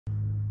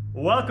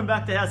Welcome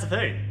back to House of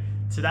Food.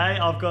 Today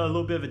I've got a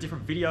little bit of a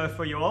different video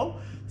for you all.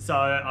 So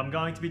I'm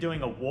going to be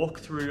doing a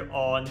walkthrough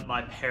on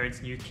my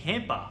parents' new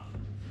camper.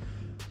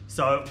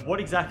 So what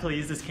exactly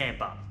is this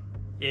camper?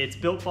 It's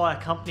built by a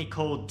company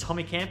called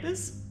Tommy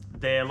Campers.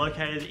 They're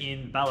located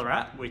in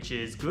Ballarat, which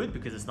is good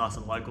because it's nice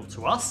and local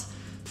to us.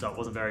 So it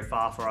wasn't very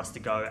far for us to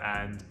go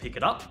and pick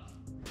it up.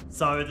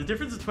 So the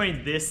difference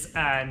between this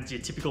and your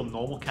typical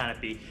normal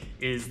canopy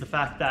is the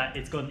fact that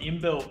it's got an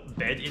inbuilt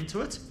bed into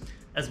it,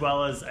 as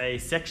well as a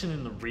section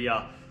in the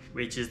rear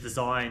which is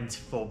designed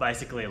for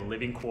basically a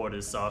living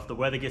quarters. So if the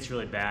weather gets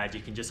really bad,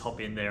 you can just hop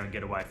in there and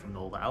get away from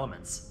all the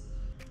elements.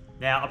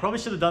 Now, I probably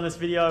should have done this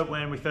video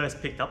when we first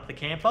picked up the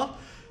camper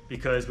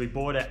because we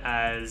bought it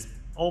as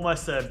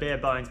almost a bare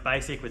bones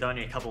basic with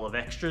only a couple of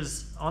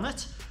extras on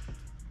it.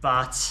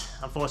 But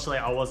unfortunately,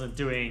 I wasn't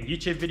doing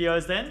YouTube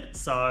videos then,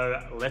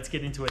 so let's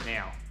get into it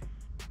now.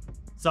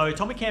 So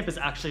Tommy Campers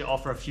actually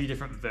offer a few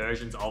different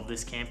versions of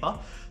this camper.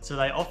 So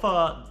they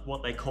offer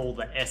what they call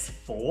the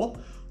S4,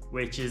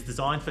 which is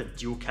designed for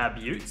dual cab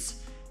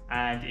utes,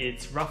 and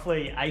it's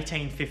roughly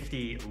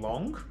 1850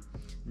 long,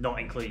 not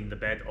including the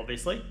bed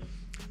obviously.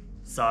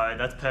 So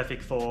that's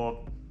perfect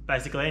for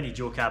basically any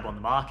dual cab on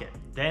the market.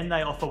 Then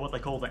they offer what they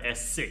call the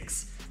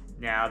S6.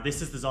 Now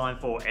this is designed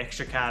for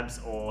extra cabs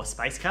or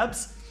space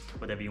cabs,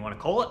 whatever you want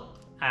to call it,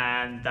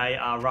 and they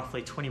are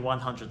roughly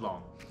 2100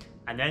 long.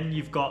 And then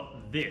you've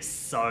got this.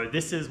 So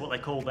this is what they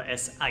call the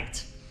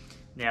S8.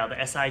 Now the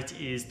S8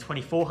 is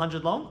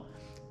 2400 long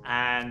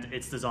and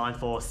it's designed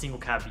for single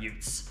cab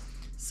utes.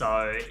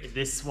 So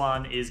this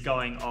one is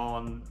going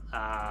on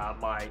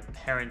my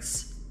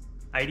parents'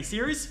 80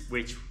 series,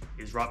 which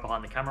is right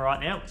behind the camera right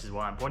now, which is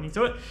why I'm pointing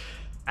to it.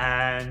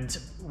 And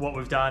what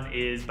we've done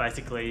is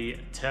basically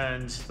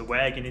turned the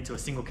wagon into a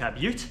single cab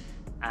ute,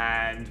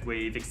 and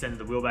we've extended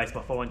the wheelbase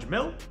by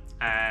 400mm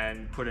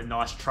and put a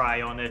nice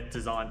tray on it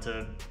designed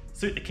to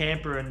suit the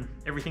camper and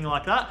everything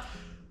like that.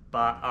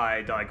 But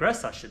I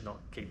digress, I should not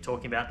keep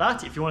talking about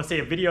that. If you want to see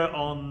a video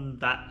on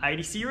that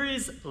 80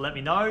 series, let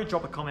me know,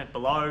 drop a comment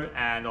below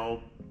and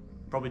I'll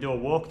probably do a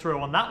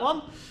walkthrough on that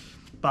one.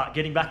 But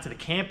getting back to the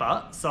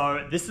camper,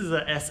 so this is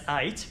a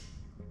S8,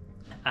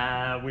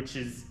 which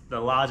is the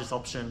largest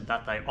option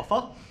that they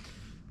offer.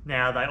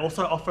 Now they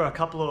also offer a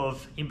couple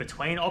of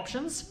in-between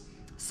options.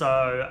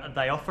 So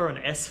they offer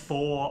an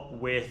S4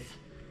 with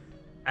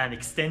an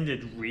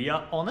extended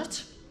rear on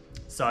it.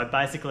 So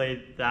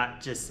basically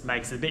that just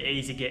makes it a bit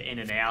easier to get in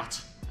and out.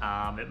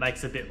 It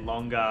makes it a bit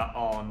longer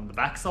on the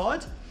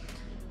backside.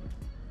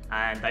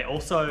 And they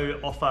also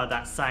offer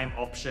that same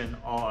option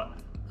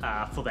on,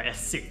 for the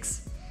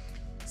S6.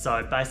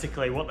 So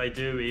basically what they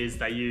do is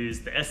they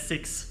use the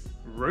S6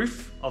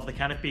 roof of the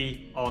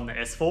canopy on the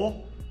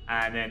S4,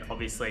 and then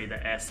obviously the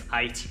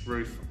S8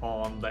 roof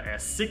on the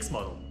S6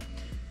 model.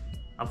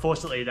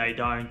 Unfortunately, they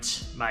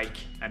don't make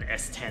an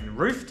S10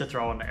 roof to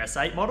throw on the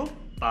S8 model,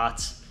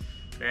 but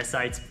the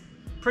S8's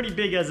pretty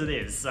big as it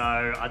is, so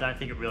I don't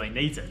think it really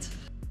needs it.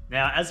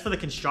 Now, as for the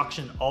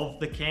construction of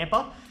the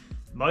camper,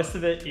 most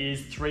of it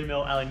is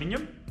 3mm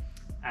aluminium,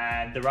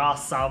 and there are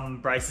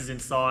some braces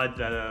inside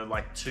that are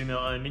like 2mm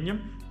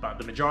aluminium, but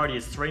the majority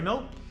is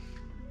 3mm.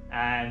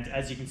 And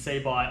as you can see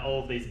by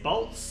all of these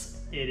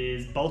bolts, it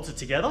is bolted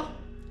together.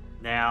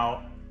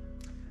 Now,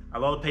 a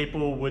lot of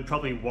people would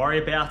probably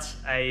worry about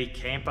a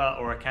camper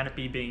or a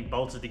canopy being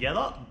bolted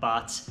together,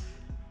 but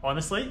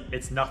honestly,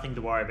 it's nothing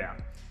to worry about.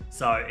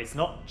 So it's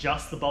not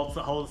just the bolts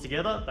that hold it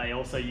together, they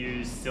also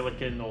use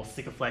silicone or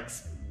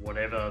Sikaflex,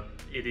 whatever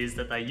it is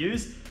that they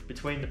use,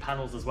 between the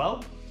panels as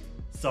well.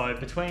 So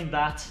between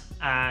that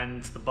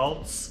and the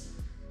bolts,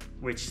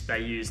 which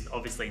they use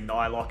obviously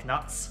nylock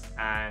nuts,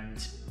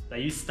 and they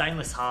use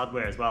stainless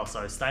hardware as well.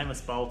 So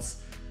stainless bolts,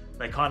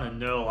 they kind of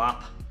knurl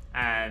up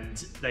and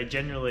they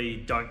generally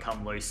don't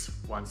come loose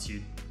once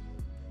you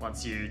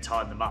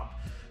tighten them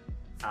up.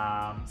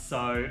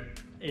 So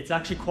it's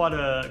actually quite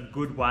a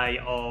good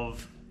way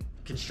of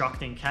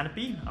constructing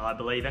canopy, I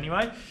believe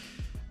anyway.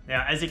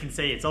 Now, as you can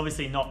see, it's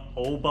obviously not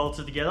all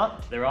bolted together.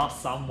 There are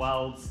some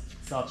welds,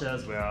 such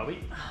as, where are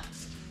we?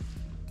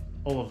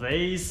 All of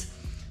these.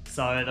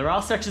 So there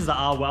are sections that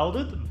are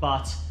welded,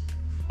 but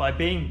by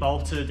being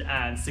bolted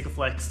and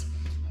Sikaflexed,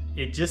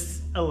 it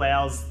just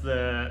allows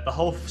the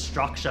whole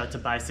structure to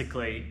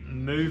basically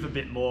move a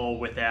bit more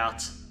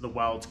without the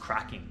welds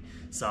cracking.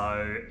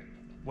 So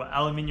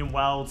aluminium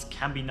welds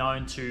can be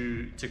known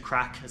to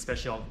crack,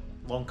 especially on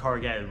long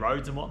corrugated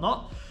roads and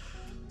whatnot.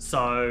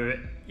 So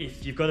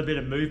if you've got a bit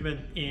of movement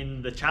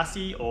in the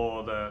chassis,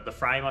 or the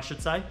frame I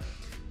should say,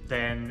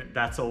 then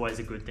that's always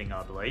a good thing,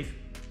 I believe.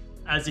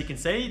 As you can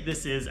see,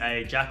 this is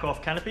a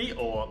jack-off canopy,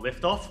 or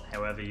lift-off,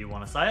 however you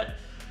want to say it.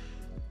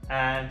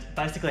 And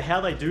basically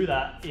how they do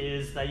that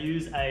is they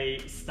use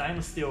a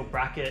stainless steel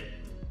bracket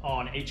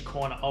on each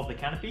corner of the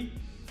canopy.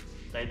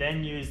 They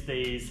then use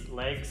these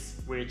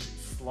legs which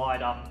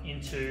slide up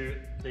into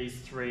these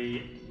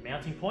 3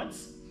 mounting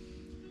points.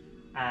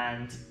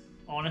 And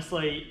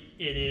honestly,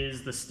 it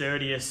is the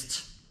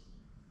sturdiest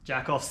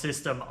jack-off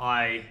system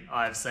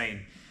I've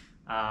seen.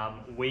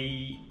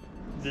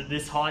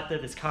 This height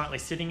that it's currently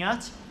sitting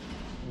at,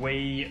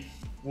 we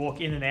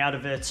walk in and out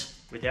of it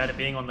without it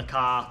being on the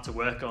car to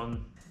work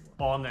on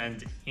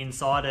and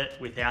inside it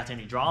without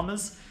any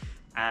dramas.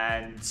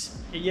 And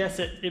yes,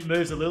 it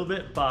moves a little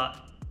bit, but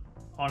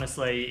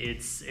honestly,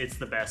 it's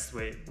the best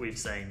we've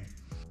seen.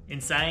 In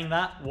saying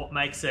that, what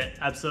makes it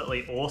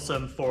absolutely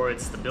awesome for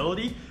its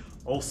stability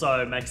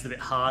also makes it a bit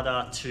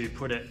harder to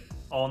put it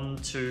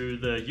onto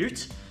the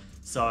ute.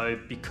 So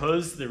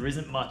because there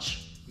isn't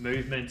much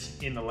movement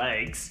in the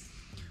legs,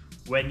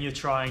 when you're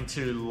trying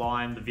to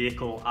line the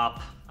vehicle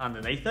up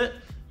underneath it,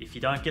 if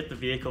you don't get the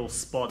vehicle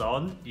spot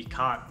on, you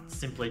can't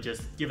simply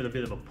just give it a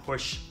bit of a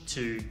push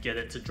to get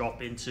it to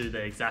drop into the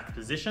exact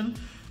position.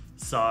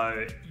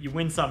 So you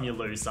win some, you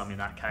lose some in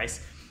that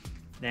case.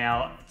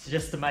 Now,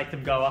 just to make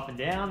them go up and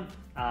down,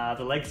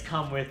 the legs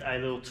come with a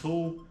little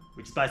tool,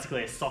 which is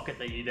basically a socket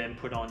that you then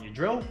put on your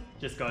drill.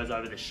 Just goes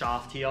over the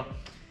shaft here,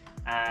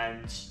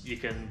 and you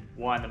can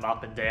wind them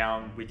up and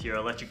down with your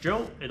electric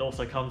drill. It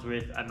also comes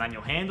with a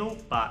manual handle,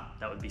 but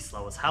that would be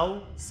slow as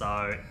hell,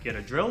 so get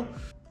a drill.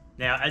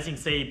 Now, as you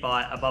can see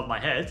above my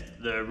head,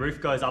 the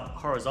roof goes up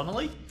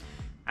horizontally,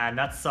 and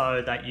that's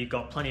so that you've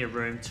got plenty of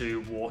room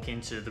to walk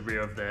into the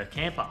rear of the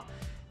camper.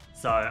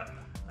 So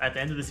at the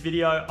end of this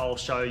video, I'll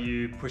show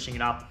you pushing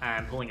it up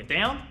and pulling it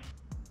down.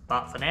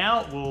 But for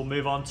now, we'll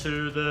move on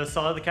to the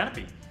side of the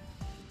canopy.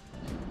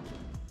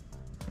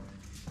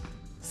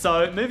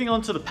 So moving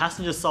on to the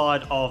passenger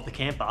side of the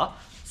camper.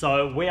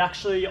 So we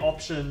actually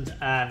optioned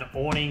an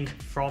awning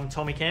from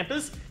Tommy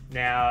Campers.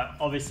 Now,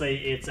 obviously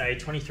it's a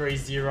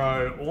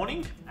 23-0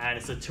 awning and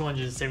it's a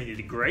 270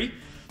 degree.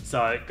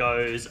 So it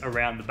goes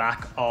around the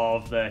back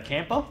of the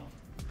camper.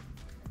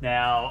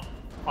 Now,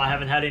 I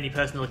haven't had any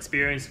personal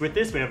experience with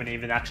this. We haven't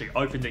even actually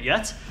opened it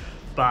yet,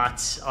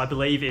 but I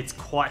believe it's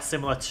quite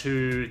similar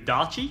to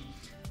Daci.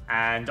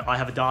 And I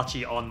have a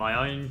Daci on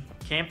my own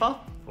camper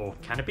or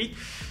canopy,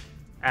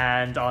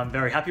 and I'm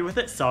very happy with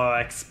it. So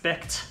I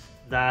expect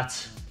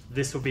that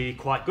this will be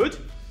quite good.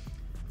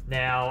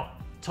 Now,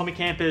 Tommy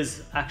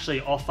Campers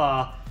actually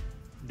offer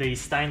the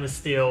stainless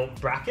steel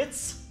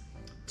brackets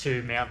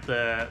to mount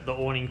the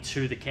awning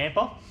to the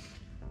camper.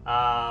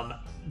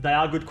 They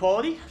are good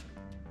quality.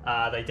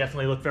 They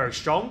definitely look very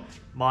strong.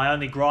 My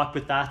only gripe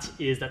with that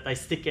is that they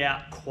stick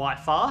out quite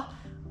far.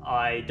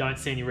 I don't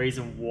see any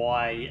reason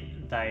why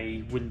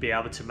they wouldn't be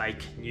able to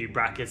make new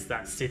brackets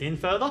that sit in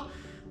further.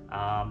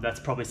 That's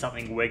probably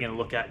something we're going to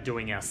look at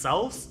doing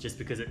ourselves, just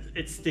because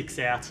it sticks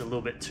out a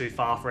little bit too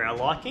far for our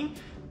liking,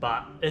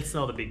 but it's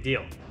not a big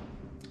deal.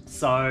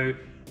 So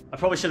I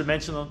probably should have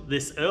mentioned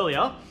this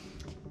earlier.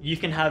 You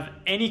can have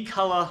any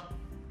color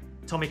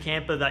Tommy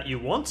camper that you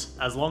want,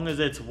 as long as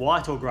it's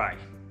white or gray.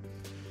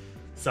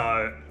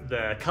 So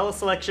the color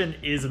selection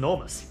is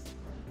enormous,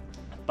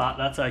 but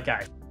that's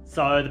okay.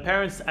 So the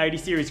parents' 80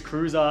 series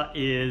Cruiser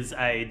is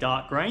a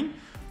dark green,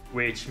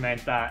 which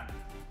meant that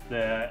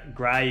the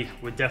grey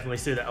would definitely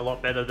suit it a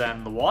lot better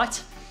than the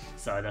white.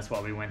 So that's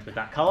why we went with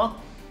that color.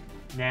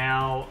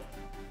 Now,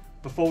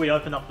 before we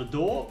open up the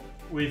door,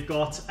 we've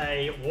got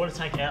a water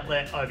tank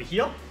outlet over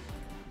here.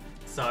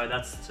 So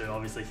that's to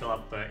obviously fill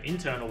up the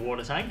internal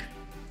water tank.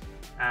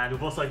 And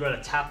we've also got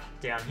a tap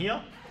down here.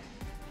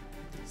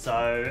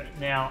 So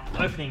now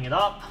opening it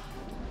up,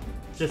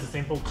 just a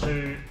simple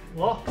 2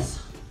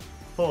 locks,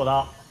 pull it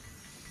up,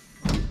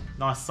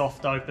 nice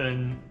soft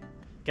open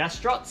gas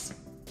struts.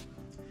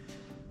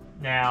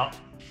 Now,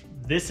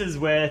 this is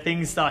where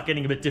things start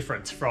getting a bit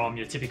different from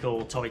your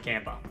typical Tommy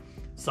camper.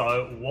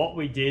 So what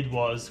we did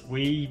was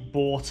we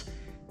bought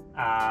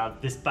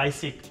this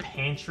basic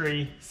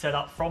pantry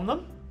setup from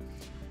them,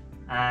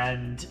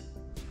 and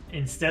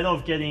instead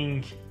of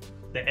getting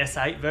the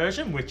S8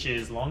 version, which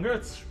is longer,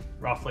 it's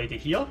roughly to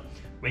here,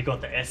 we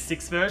got the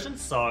S6 version.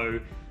 So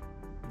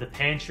the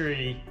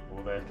pantry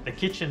or the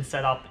kitchen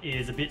setup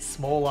is a bit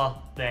smaller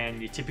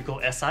than your typical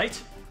S8,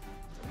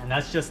 and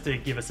that's just to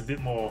give us a bit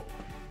more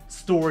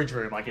storage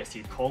room, I guess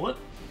you'd call it.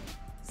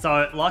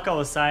 So like I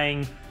was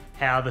saying,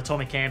 how the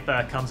Tommy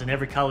camper comes in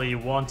every color you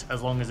want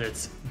as long as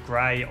it's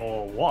gray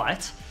or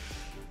white,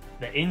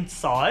 the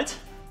inside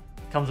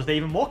comes with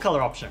even more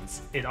color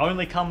options. It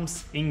only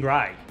comes in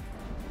gray.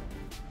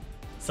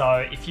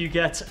 So if you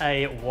get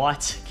a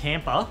white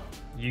camper,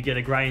 you get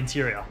a grey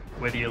interior,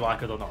 whether you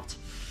like it or not.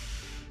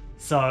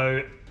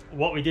 So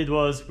what we did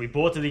was we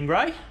bought it in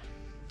grey,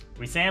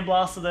 we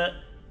sandblasted it,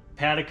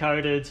 powder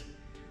coated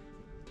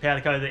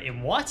it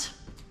in white,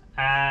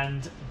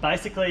 and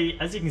basically,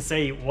 as you can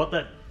see, what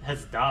that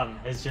has done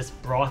is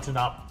just brighten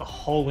up the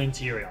whole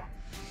interior.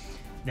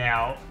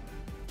 Now,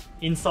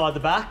 inside the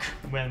back,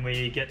 when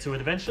we get to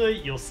it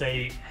eventually, you'll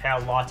see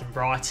how light and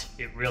bright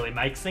it really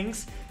makes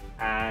things,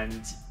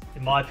 and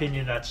in my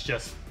opinion, that's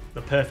just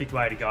the perfect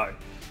way to go.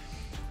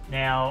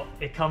 Now,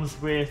 it comes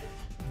with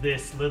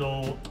this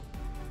little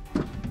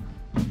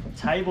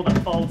table that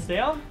folds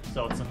down,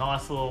 so it's a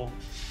nice little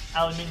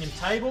aluminium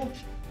table.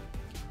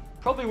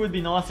 Probably would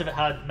be nice if it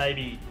had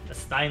maybe a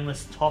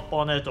stainless top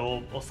on it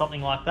or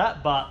something like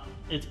that, but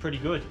it's pretty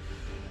good.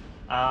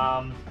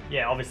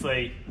 Yeah,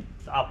 obviously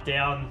the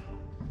up-down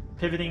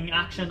pivoting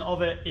action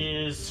of it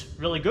is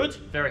really good.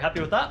 Very happy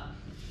with that.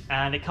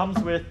 And it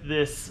comes with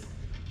this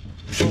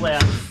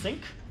pull-out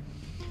sink,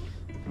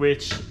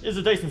 which is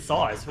a decent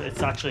size.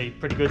 It's actually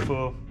pretty good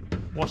for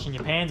washing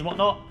your pans and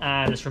whatnot,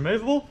 and it's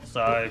removable,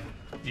 so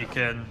you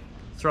can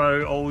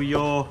throw all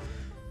your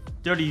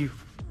dirty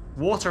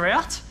water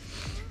out.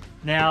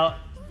 Now,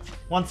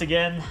 once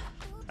again,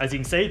 as you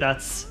can see,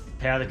 that's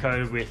powder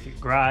coated with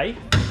grey.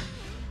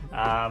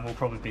 We'll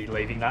probably be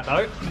leaving that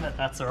though, but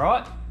that's all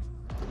right.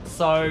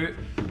 So,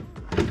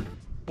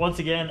 once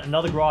again,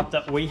 another gripe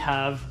that we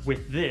have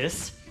with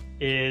this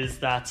is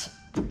that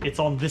it's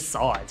on this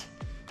side.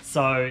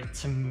 So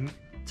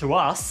to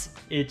us,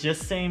 it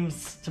just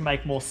seems to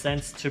make more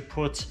sense to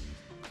put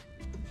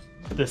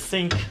the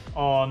sink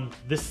on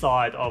this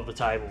side of the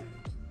table.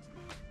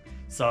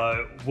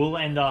 So we'll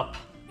end up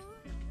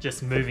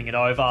just moving it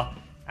over,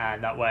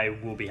 and that way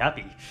we'll be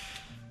happy.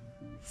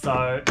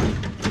 So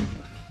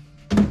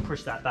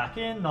push that back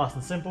in, nice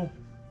and simple.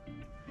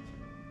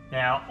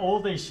 Now all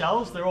these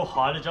shelves, they're all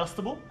height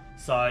adjustable.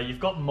 So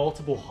you've got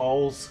multiple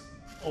holes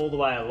all the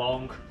way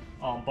along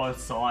on both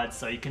sides,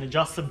 so you can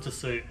adjust them to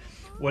suit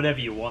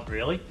whatever you want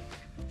really.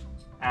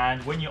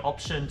 And when you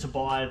option to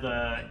buy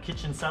the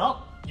kitchen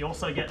setup, you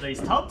also get these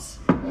tubs.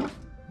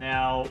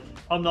 Now,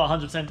 I'm not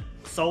 100%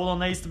 sold on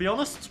these, to be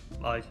honest.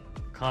 I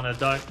kind of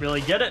don't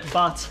really get it,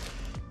 but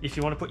if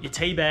you want to put your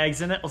tea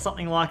bags in it or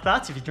something like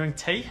that, if you drink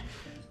tea,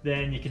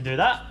 then you can do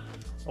that.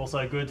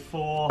 Also good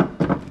for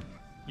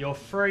your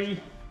free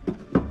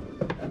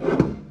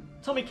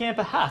Tommy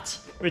Camper hat,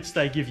 which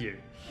they give you.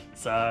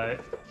 So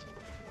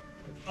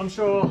I'm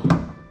sure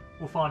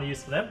we'll find a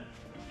use for them.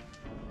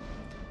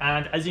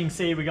 And as you can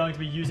see, we're going to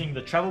be using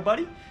the Travel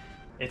Buddy.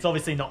 It's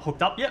obviously not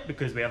hooked up yet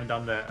because we haven't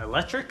done the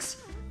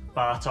electrics,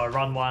 but I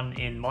run one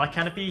in my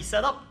canopy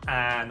setup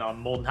and I'm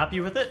more than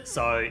happy with it.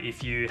 So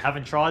if you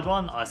haven't tried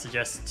one, I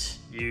suggest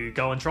you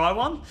go and try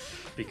one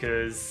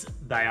because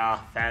they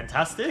are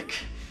fantastic.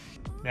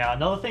 Now,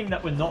 another thing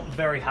that we're not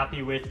very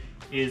happy with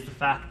is the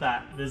fact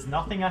that there's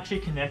nothing actually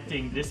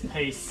connecting this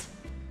piece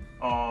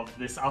of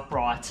this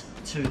upright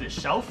to this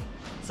shelf.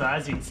 So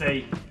as you can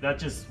see, that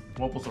just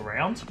wobbles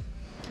around.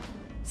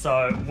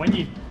 So when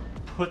you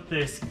put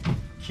this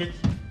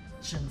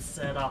kitchen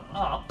setup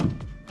up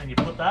and you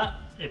put that,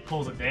 it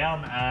pulls it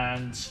down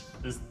and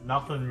there's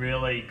nothing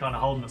really kind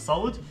of holding it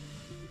solid.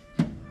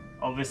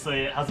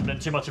 Obviously it hasn't been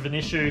too much of an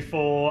issue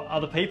for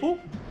other people,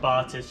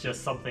 but it's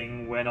just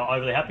something we're not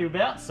overly happy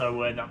about. So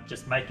we'll end up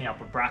just making up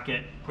a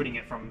bracket, putting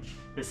it from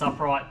this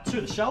upright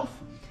to the shelf,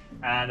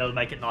 and it'll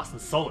make it nice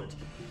and solid.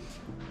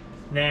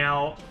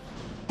 Now,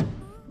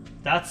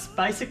 that's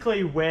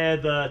basically where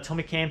the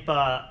Tommy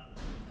Camper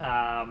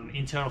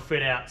internal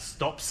fit out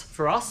stops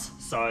for us.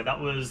 So that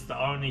was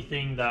the only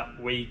thing that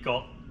we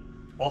got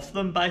off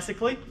them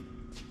basically.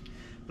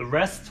 The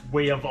rest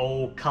we have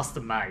all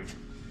custom made.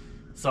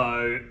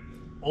 So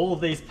all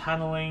of these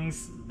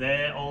panelings,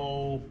 they're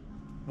all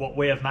what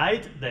we have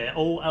made. They're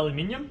all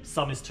aluminium.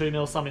 Some is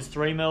 2mm, some is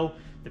 3mm,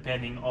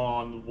 depending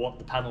on what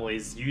the panel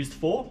is used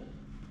for.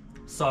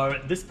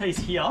 So this piece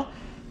here,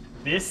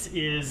 this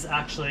is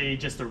actually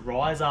just a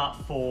riser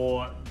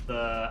for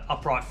the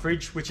upright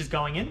fridge which is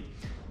going in.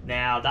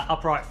 Now that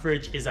upright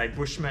fridge is a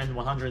Bushman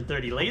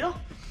 130 litre,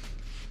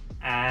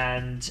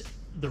 and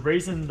the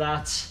reason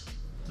that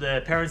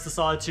the parents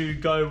decided to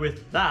go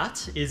with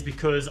that is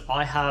because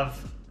I have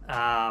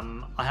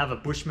a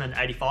Bushman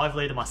 85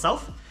 litre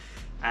myself,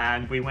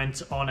 and we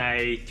went on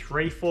a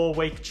 3-4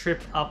 week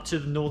trip up to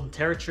the Northern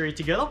Territory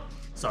together.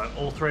 So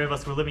all three of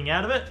us were living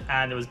out of it,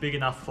 and it was big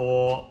enough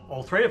for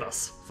all three of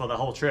us for the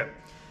whole trip.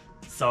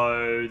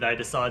 So they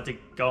decided to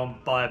go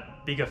and buy a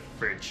bigger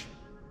fridge.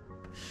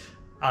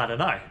 I don't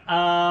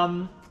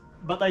know,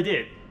 but they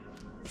did.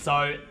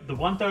 So the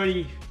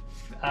 130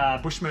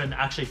 Bushman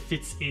actually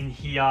fits in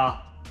here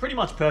pretty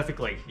much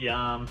perfectly.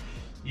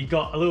 You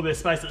got a little bit of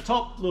space at the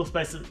top, a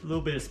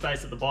little bit of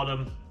space at the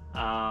bottom.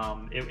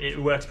 It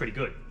works pretty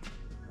good.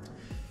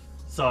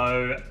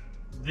 So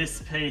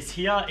this piece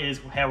here is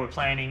how we're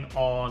planning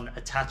on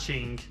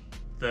attaching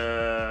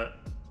the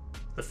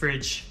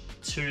fridge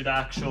to the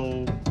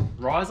actual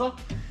riser.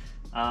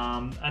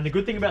 And the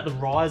good thing about the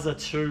riser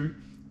too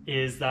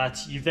is that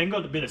you've then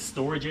got a bit of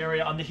storage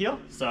area under here.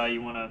 So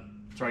you want to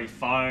throw your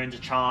phone to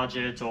charge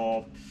it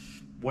or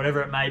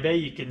whatever it may be,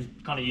 you can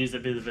kind of use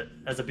it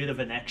as a bit of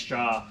an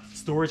extra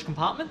storage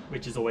compartment,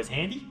 which is always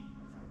handy.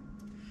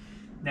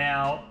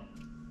 Now,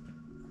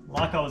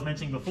 like I was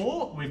mentioning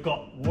before, we've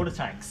got water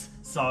tanks.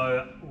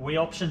 So we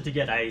optioned to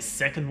get a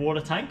second water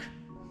tank.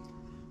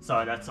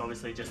 So that's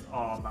obviously just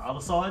on the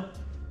other side.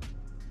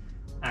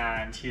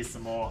 And here's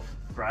some more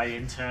grey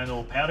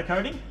internal powder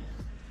coating.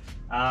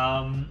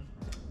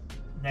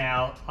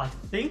 Now, I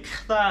think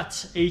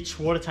that each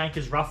water tank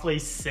is roughly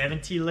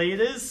 70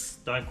 litres.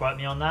 Don't quote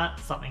me on that,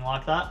 something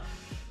like that.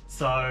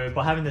 So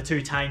by having the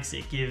two tanks,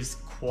 it gives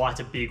quite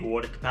a big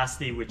water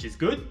capacity, which is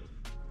good,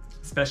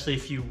 especially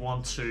if you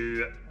want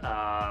to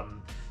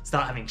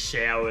start having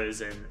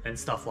showers and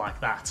stuff like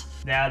that.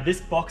 Now,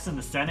 this box in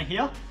the center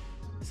here,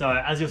 So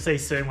as you'll see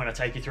soon when I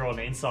take you through on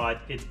the inside,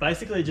 it's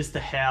basically just to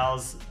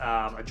house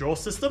a drawer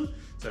system.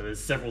 So there's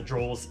several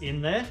drawers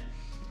in there.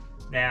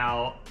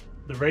 Now,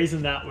 the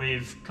reason that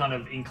we've kind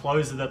of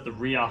enclosed it at the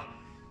rear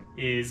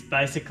is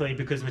basically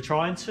because we're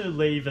trying to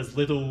leave as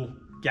little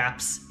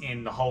gaps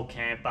in the whole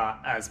camper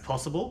as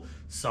possible.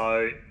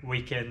 So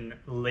we can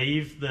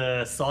leave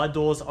the side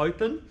doors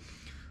open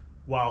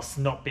whilst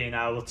not being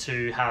able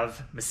to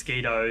have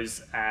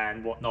mosquitoes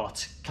and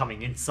whatnot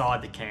coming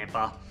inside the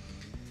camper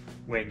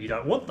when you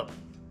don't want them.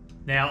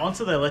 Now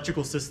onto the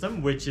electrical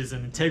system, which is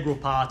an integral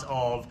part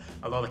of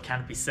a lot of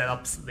canopy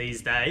setups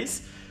these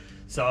days.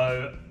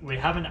 So we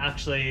haven't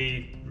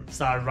actually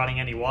started running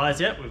any wires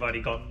yet. We've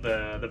only got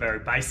the very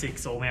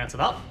basics all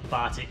mounted up,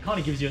 but it kind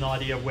of gives you an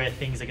idea where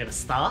things are going to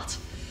start.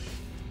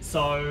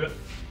 So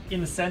in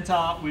the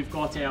center, we've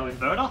got our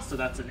inverter. So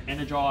that's an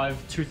Enerdrive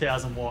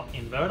 2000 watt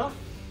inverter.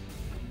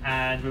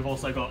 And we've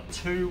also got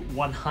two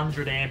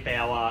 100 amp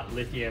hour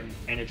lithium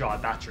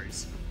Enerdrive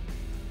batteries.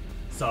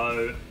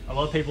 So a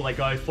lot of people, they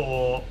go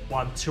for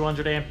one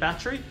 200 amp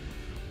battery.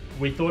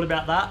 We thought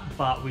about that,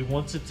 but we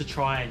wanted to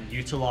try and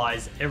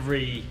utilize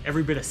every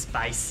bit of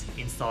space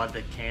inside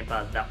the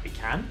camper that we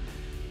can.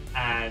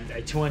 And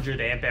a 200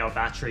 amp hour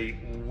battery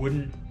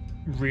wouldn't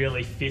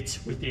really fit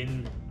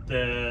within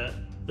the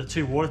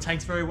two water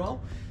tanks very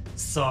well.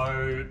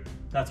 So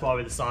that's why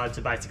we decided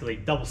to basically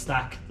double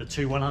stack the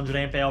two 100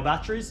 amp hour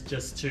batteries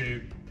just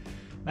to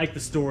make the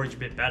storage a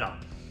bit better.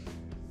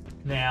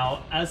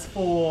 Now, as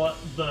for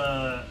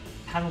the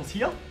panels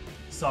here,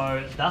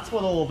 so that's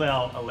what all of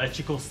our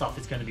electrical stuff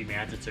is going to be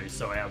mounted to.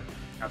 So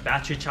our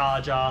battery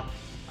charger,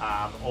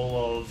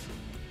 all of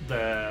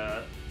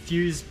the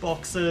fuse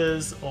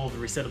boxes, all the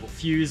resettable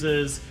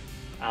fuses,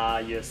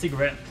 your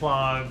cigarette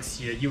plugs,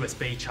 your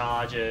USB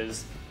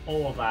chargers,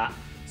 all of that.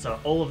 So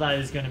all of that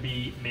is going to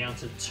be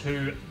mounted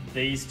to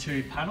these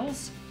two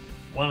panels,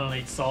 one on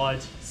each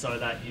side, so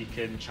that you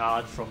can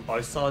charge from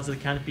both sides of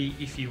the canopy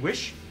if you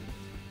wish.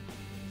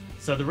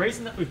 So the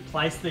reason that we've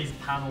placed these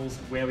panels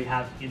where we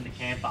have in the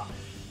camper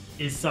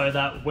is so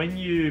that when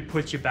you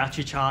put your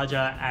battery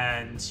charger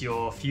and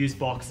your fuse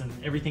box and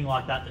everything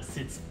like that that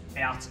sits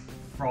out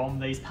from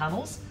these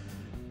panels,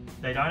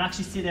 they don't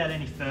actually sit out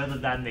any further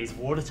than these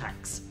water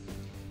tanks.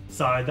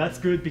 So that's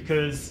good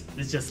because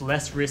there's just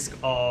less risk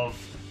of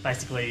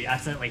basically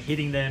accidentally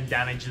hitting them,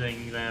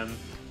 damaging them,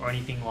 or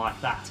anything like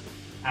that.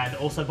 And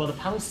also by the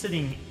panels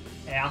sitting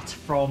out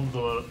from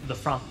the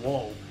front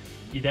wall,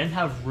 you then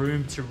have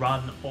room to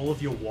run all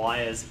of your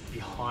wires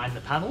behind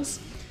the panels.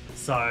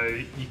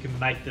 So you can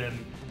make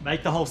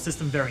the whole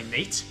system very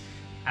neat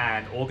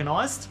and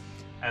organized,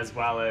 as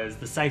well as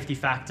the safety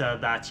factor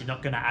that you're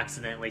not going to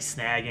accidentally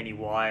snag any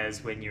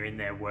wires when you're in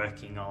there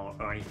working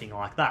or anything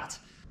like that.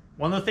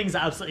 One of the things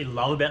I absolutely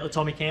love about the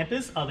Tommy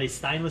campers are these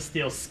stainless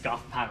steel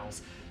scuff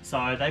panels.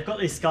 So they've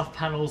got these scuff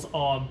panels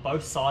on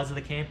both sides of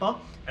the camper,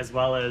 as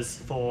well as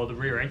for the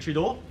rear entry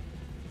door.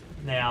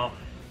 Now,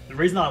 the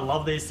reason I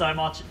love these so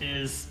much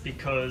is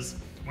because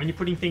when you're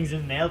putting things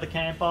in and out of the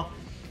camper,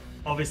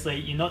 obviously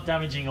you're not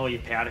damaging all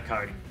your powder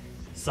coating.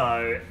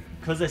 So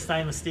because they're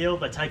stainless steel,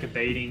 they take a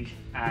beating,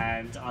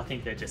 and I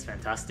think they're just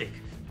fantastic.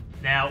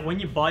 Now, when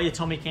you buy your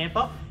Tommy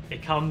camper,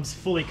 it comes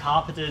fully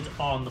carpeted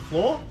on the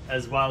floor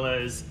as well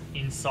as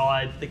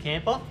inside the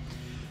camper.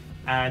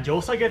 And you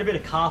also get a bit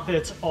of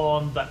carpet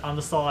on the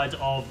underside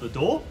of the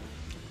door,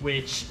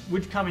 which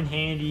would come in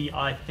handy,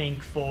 I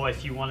think, for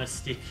if you want to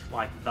stick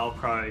like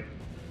Velcro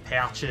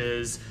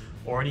pouches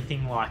or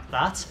anything like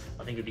that.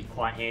 I think it'd be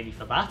quite handy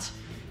for that.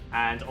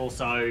 And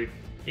also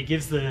it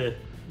gives the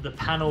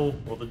panel,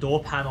 or the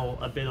door panel,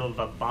 a bit of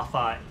a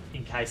buffer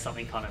in case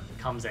something kind of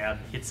comes out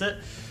and hits it.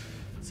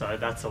 So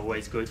that's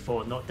always good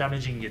for not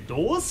damaging your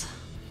doors.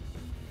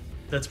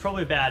 That's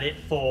probably about it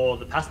for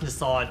the passenger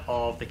side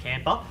of the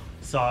camper.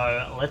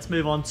 So let's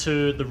move on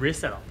to the rear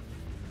setup.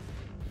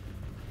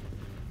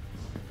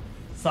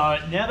 So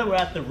now that we're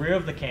at the rear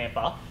of the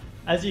camper,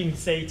 as you can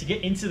see, to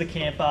get into the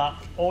camper,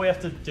 all we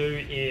have to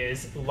do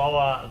is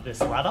lower this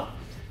ladder.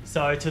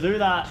 So to do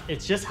that,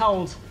 it's just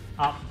held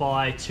up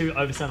by two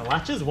over center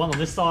latches, one on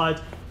this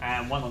side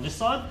and one on this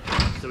side.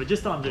 So we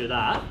just undo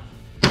that,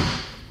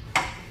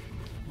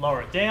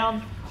 lower it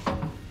down,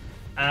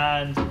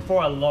 and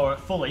before I lower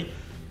it fully,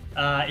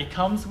 it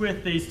comes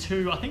with these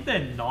two, I think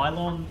they're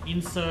nylon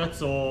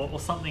inserts or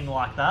something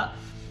like that.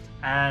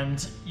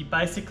 And you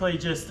basically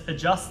just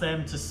adjust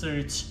them to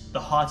suit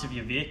the height of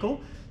your vehicle.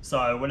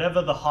 So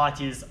whatever the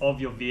height is of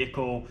your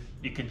vehicle,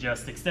 you can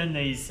just extend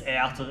these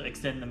out or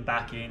extend them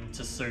back in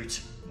to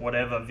suit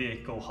whatever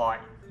vehicle height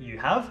you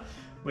have,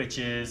 which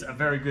is a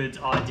very good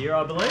idea,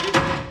 I believe.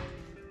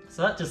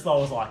 So that just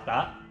lowers like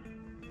that.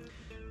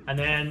 And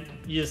then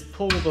you just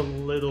pull the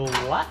little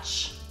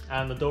latch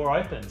and the door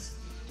opens.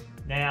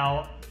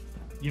 Now,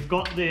 you've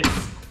got this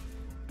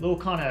little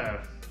kind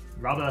of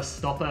rubber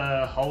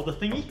stopper holder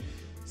thingy.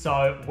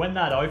 So when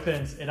that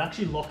opens, it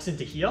actually locks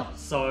into here.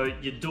 So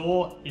your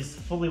door is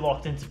fully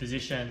locked into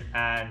position,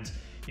 and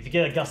if you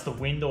get a gust of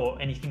wind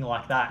or anything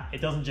like that,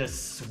 it doesn't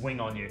just swing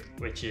on you,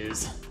 which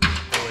is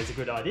always a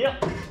good idea.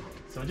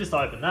 So we'll just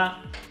open that.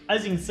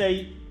 As you can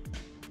see,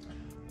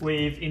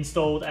 we've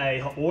installed a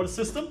hot water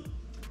system.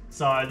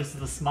 So this is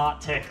the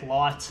SmartTech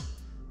Lite.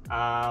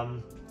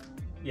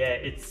 Yeah,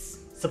 it's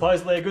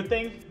supposedly a good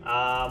thing.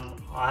 I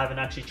haven't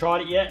actually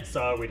tried it yet,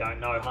 so we don't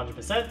know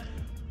 100%,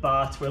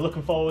 but we're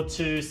looking forward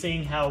to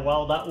seeing how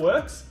well that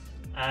works.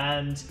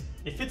 And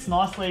it fits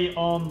nicely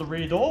on the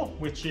rear door,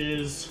 which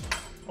is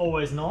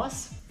always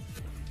nice.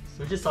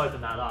 So just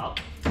open that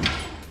up.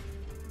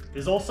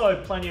 There's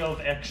also plenty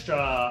of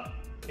extra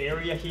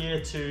area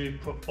here to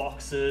put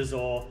boxes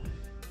or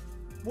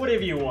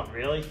whatever you want,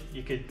 really.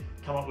 You could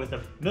come up with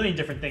a million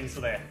different things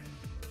for there.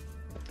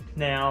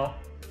 Now,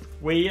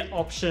 we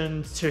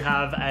optioned to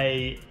have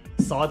a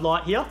side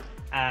light here,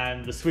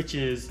 and the switch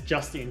is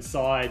just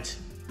inside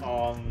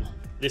on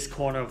this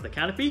corner of the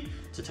canopy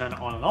to turn it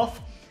on and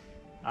off.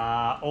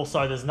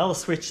 Also, there's another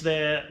switch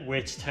there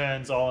which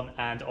turns on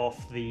and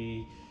off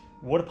the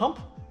water pump.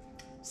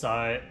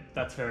 So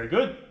that's very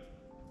good.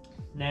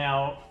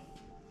 Now,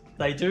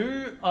 they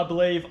do, I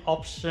believe,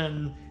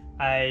 option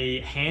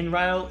a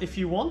handrail if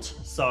you want.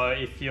 So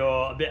if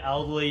you're a bit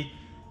elderly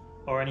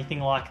or anything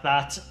like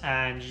that,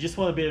 and you just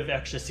want a bit of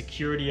extra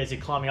security as you're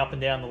climbing up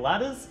and down the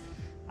ladders,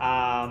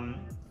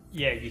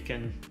 yeah, you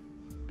can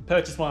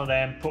purchase one of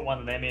them, put one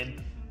of them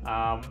in.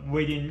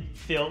 We didn't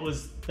feel it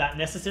was that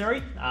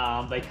necessary.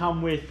 They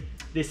come with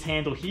this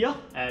handle here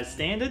as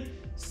standard,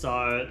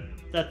 so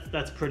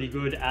that's pretty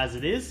good as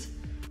it is.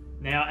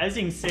 Now, as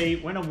you can see,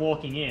 when I'm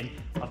walking in,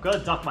 I've got to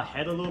duck my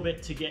head a little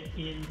bit to get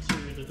into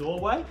the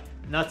doorway,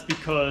 and that's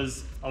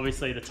because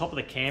obviously the top of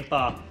the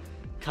camper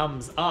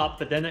comes up,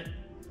 but then it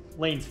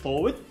leans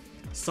forward.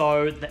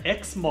 So the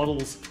X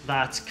models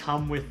that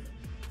come with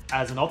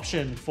as an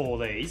option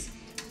for these,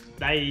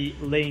 they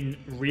lean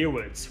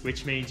rearwards,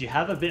 which means you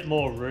have a bit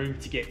more room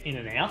to get in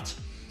and out.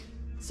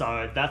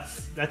 So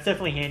that's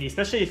definitely handy,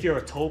 especially if you're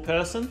a tall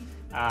person.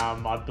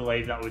 I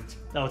believe that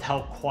would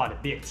help quite a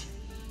bit.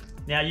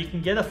 Now, you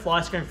can get a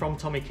fly screen from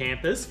Tommy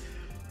Campers.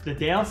 The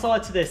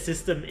downside to their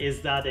system is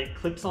that it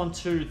clips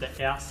onto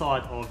the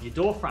outside of your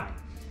door frame.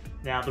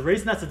 Now, the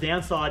reason that's a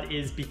downside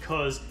is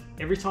because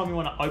every time you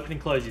want to open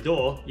and close your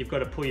door, you've got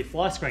to pull your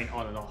fly screen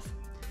on and off.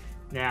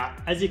 Now,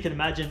 as you can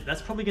imagine,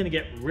 that's probably going to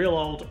get real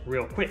old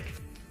real quick.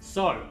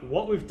 So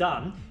what we've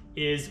done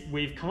is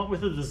we've come up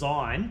with a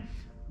design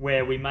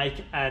where we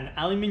make an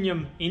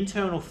aluminium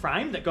internal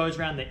frame that goes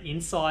around the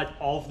inside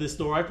of this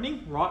door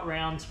opening, right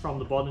round from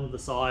the bottom of the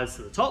sides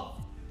to the top.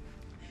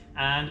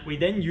 And we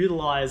then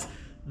utilize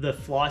the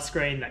fly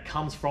screen that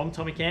comes from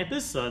Tommy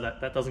Campers so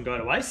that doesn't go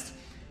to waste.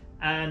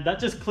 And that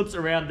just clips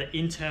around the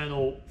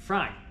internal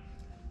frame.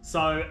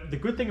 So the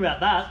good thing about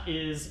that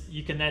is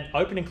you can then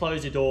open and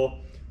close your door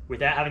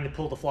without having to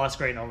pull the fly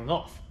screen on and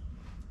off.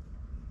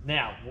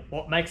 Now,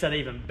 what makes that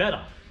even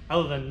better,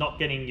 other than not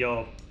getting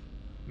your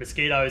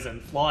mosquitoes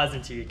and flies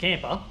into your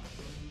camper,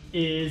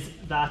 is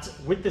that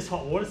with this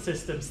hot water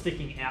system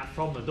sticking out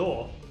from the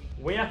door,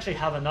 we actually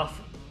have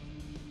enough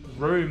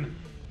room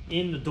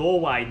in the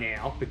doorway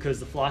now, because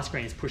the fly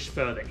screen is pushed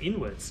further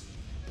inwards,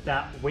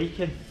 that we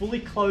can fully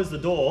close the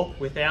door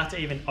without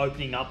even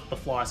opening up the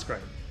fly screen.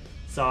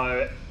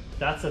 So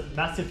that's a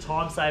massive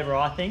time saver,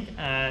 I think,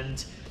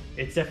 and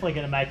it's definitely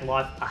going to make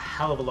life a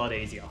hell of a lot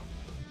easier.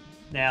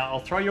 Now, I'll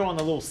throw you on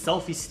a little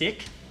selfie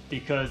stick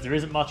because there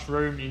isn't much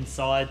room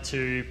inside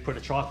to put a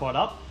tripod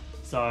up,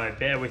 so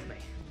bear with me.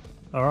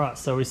 Alright,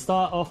 so we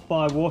start off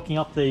by walking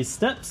up these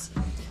steps.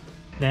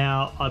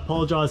 Now, I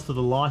apologise for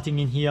the lighting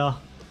in here.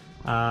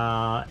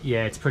 Yeah,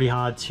 it's pretty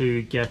hard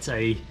to get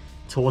a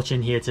torch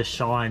in here to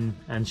shine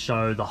and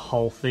show the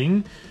whole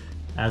thing,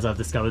 as I've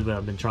discovered when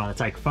I've been trying to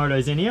take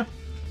photos in here.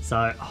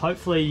 So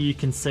hopefully you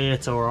can see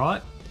it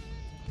alright.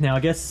 Now, I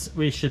guess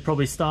we should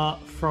probably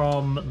start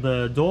from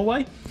the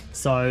doorway.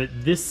 So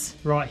this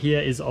right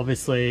here is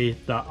obviously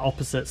the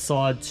opposite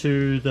side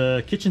to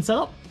the kitchen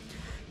setup.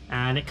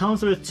 And it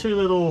comes with two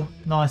little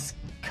nice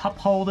cup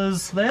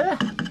holders there.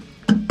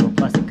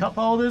 Plastic cup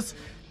holders.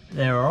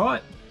 They're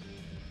alright.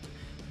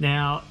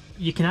 Now,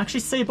 you can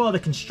actually see by the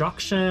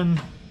construction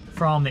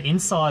from the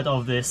inside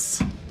of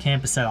this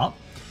camper setup.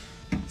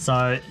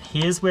 So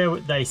here's where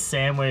they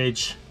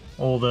sandwich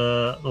all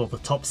the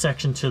top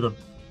section to the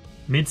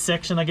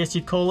midsection, I guess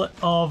you'd call it,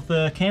 of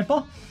the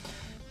camper.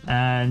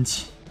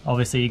 And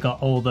obviously you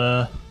got all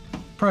the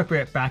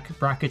appropriate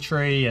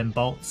bracketry and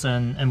bolts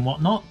and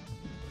whatnot.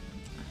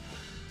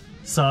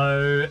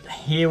 So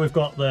here we've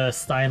got the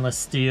stainless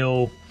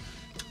steel,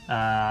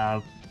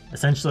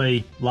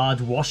 essentially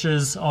large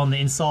washers on the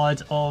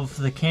inside of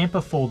the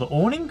camper for the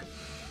awning,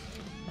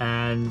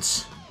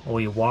 and all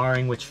your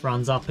wiring which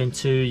runs up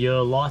into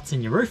your lights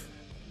and your roof.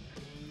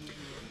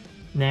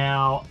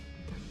 Now,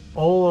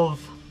 all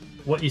of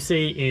what you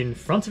see in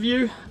front of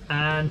you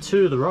and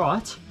to the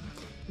right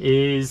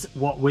is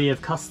what we have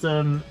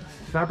custom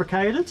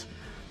fabricated.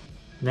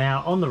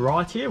 Now, on the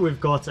right here we've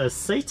got a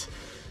seat.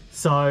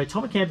 So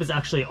Tommy Campers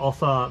actually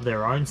offer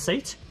their own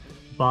seat,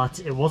 but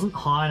it wasn't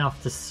high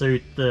enough to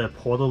suit the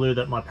Portaloo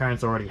that my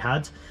parents already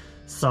had,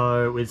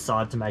 so we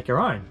decided to make our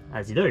own,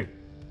 as you do.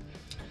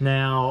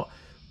 Now,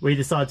 we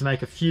decided to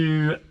make a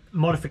few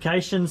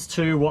modifications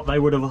to what they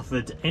would have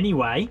offered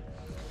anyway.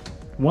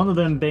 One of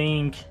them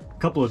being a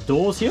couple of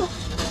doors here.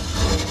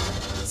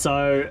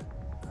 So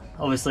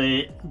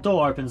obviously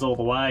door opens all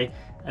the way,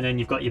 and then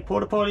you've got your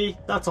porta potty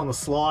that's on the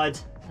slide,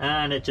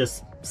 and it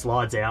just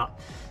slides out,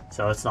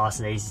 so it's nice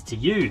and easy to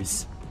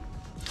use.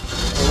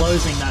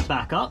 Closing that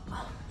back up,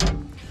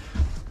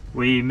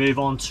 we move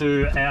on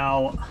to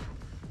our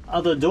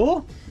other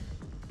door.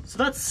 So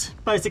that's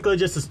basically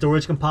just a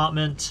storage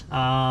compartment.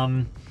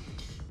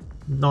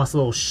 Nice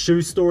little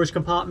shoe storage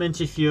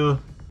compartment if you've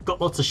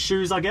got lots of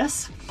shoes, I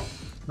guess.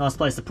 Nice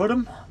place to put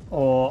them,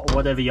 or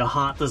whatever your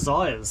heart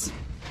desires.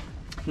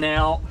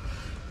 Now,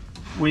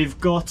 we've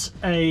got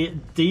a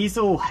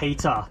diesel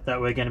heater that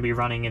we're going to be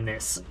running in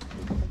this.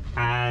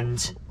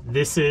 And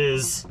this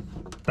is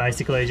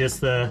basically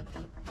just the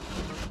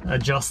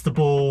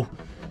adjustable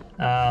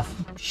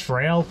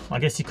shroud, I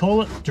guess you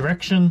call it,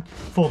 direction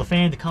for the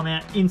fan to come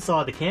out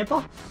inside the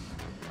camper.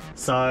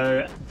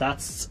 So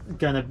that's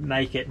going to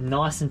make it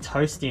nice and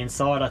toasty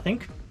inside, I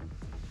think.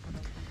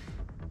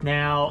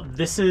 Now,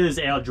 this is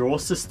our drawer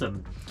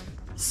system.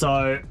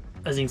 So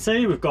as you can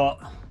see, we've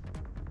got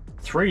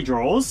 3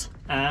 drawers,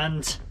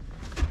 and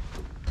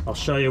I'll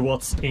show you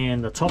what's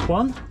in the top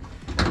one.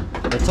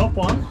 The top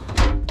one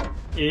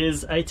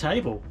is a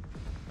table.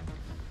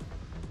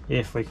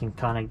 If we can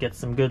kind of get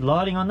some good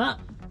lighting on that.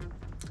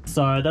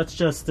 So that's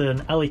just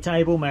an alley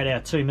table made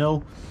out of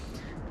 2mm,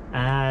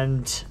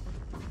 and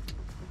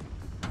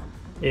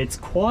it's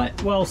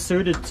quite well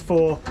suited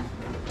for,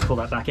 pull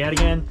that back out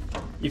again,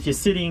 if you're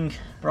sitting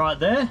right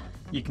there,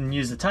 you can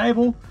use the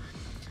table.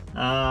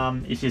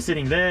 If you're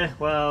sitting there,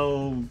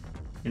 well,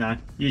 you know,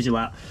 use your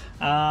lap.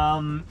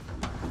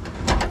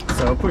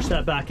 So I'll push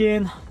that back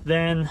in,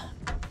 then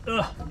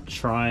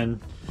try and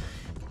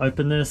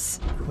open this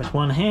with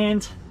one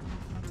hand.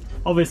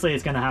 Obviously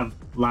it's going to have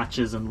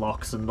latches and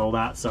locks and all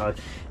that, so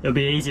it'll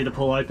be easy to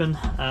pull open.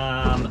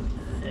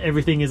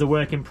 Everything is a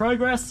work in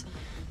progress.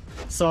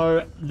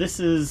 So this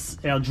is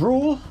our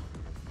drawer.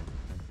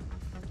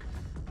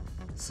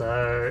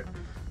 So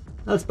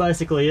that's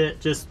basically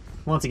it. Just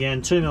once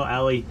again, 2mm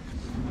alley,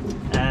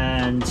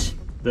 and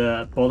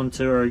the bottom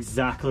 2 are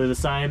exactly the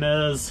same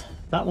as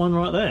that one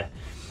right there.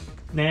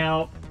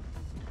 Now,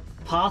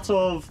 part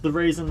of the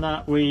reason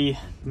that we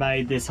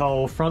made this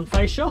whole front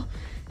fascia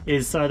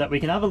is so that we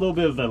can have a little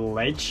bit of a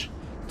ledge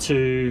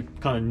to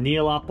kind of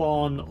kneel up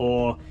on,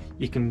 or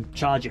you can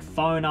charge your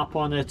phone up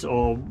on it,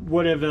 or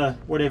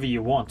whatever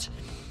you want.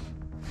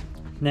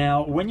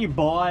 Now, when you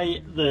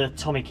buy the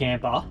Tommy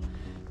Camper,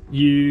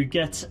 you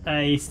get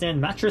a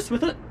stand mattress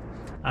with it.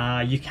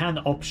 You can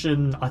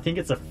option, I think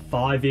it's a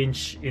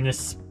 5-inch inner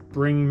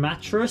spring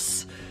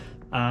mattress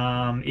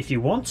if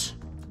you want,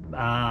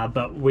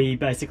 but we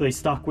basically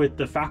stuck with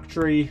the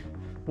factory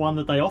one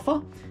that they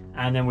offer,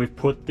 and then we've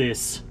put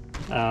this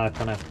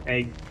kind of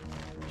egg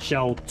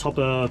shell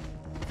topper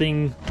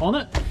thing on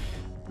it.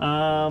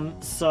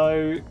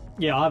 So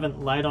yeah, I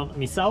haven't laid on it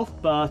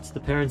myself, but the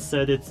parents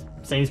said it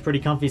seems pretty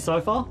comfy so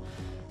far.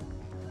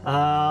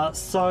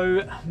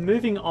 So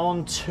moving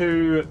on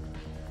to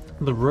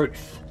the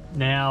roof.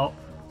 Now,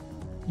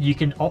 you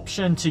can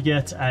option to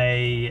get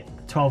a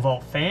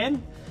 12-volt fan.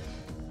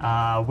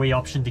 We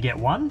optioned to get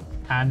one,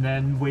 and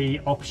then we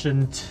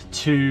optioned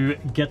to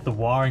get the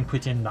wiring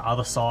put in the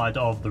other side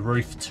of the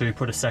roof to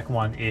put a second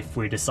one if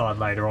we decide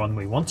later on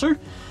we want to.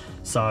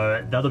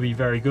 So that'll be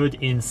very good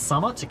in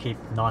summer to keep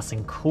nice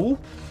and cool.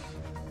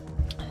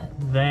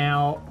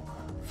 Now,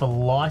 for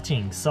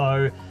lighting,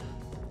 so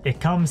it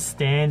comes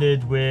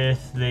standard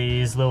with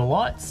these little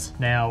lights.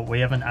 Now, we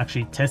haven't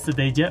actually tested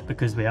these yet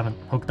because we haven't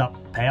hooked up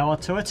power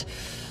to it.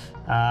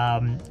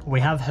 We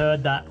have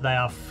heard that they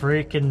are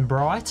freaking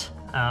bright,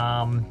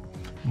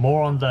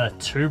 more on the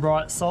too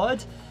bright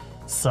side,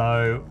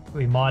 so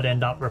we might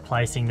end up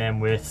replacing them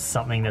with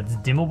something that's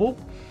dimmable,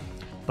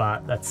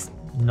 but that's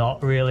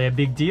not really a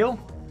big deal.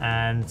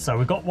 And so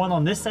we've got one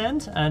on this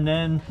end, and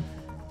then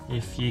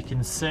if you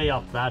can see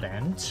up that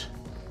end,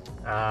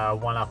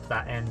 one up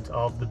that end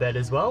of the bed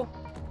as well.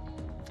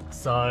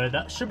 So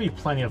that should be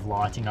plenty of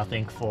lighting, I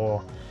think,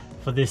 for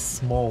this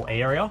small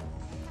area.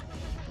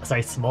 I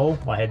say small,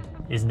 my head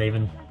isn't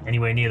even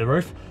anywhere near the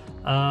roof.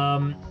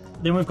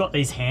 Then we've got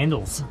these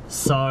handles.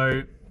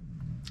 So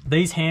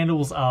these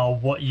handles are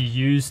what you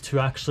use to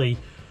actually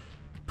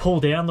pull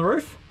down the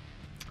roof,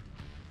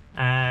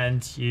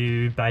 and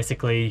you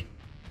basically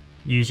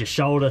use your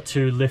shoulder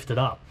to lift it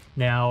up.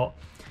 Now,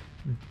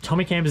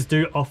 Tommy campers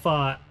do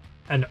offer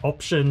an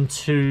option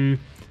to,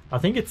 I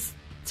think it's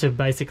to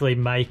basically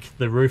make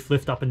the roof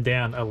lift up and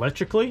down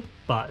electrically,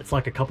 but it's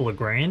like a couple of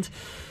grand.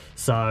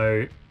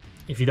 So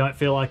if you don't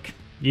feel like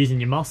using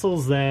your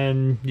muscles,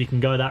 then you can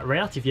go that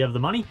route if you have the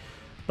money,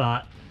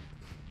 but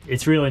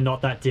it's really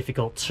not that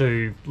difficult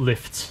to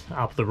lift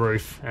up the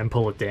roof and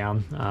pull it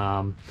down.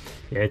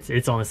 Yeah,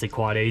 it's honestly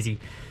quite easy.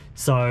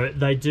 So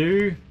they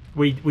do,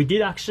 we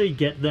did actually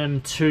get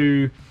them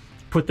to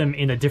put them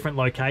in a different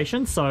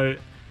location. So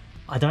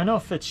I don't know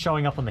if it's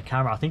showing up on the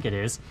camera, I think it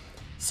is.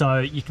 So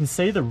you can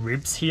see the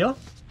ribs here,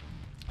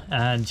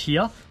 and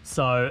here.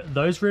 So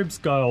those ribs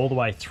go all the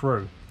way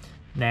through.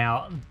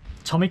 Now,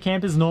 Tommy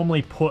campers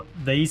normally put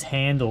these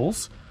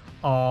handles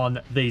on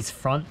these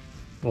front,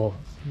 or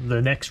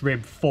the next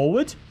rib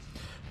forward,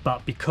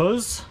 but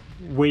because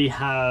we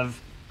have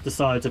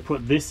decided to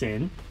put this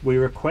in, we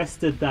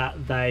requested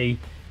that they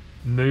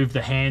move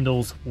the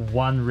handles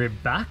one rib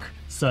back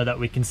so that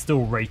we can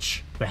still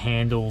reach the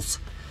handles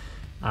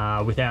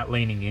without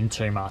leaning in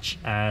too much,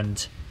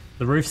 and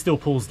the roof still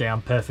pulls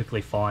down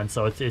perfectly fine,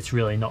 so it's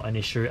really not an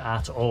issue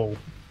at all.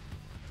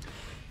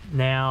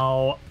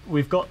 Now,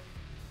 we've got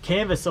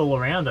canvas all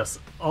around us,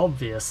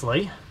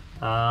 obviously.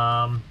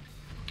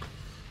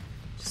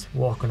 Just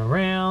walking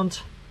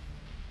around.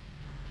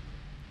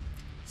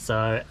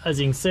 So, as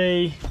you can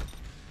see,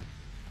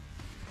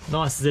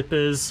 nice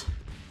zippers.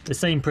 They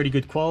seem pretty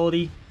good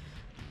quality.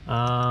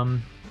 Yeah,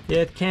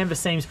 the canvas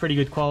seems pretty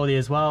good quality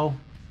as well.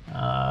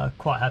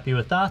 Quite happy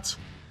with that.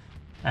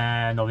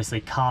 And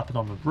obviously carpet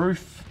on the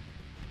roof.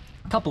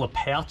 A couple of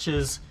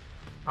pouches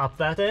up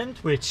that end,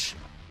 which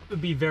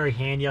would be very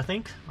handy, I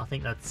think. I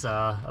think that's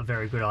a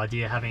very good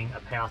idea, having a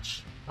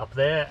pouch up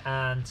there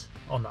and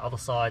on the other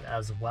side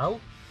as well.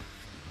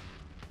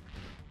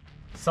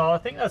 So I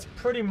think that's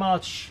pretty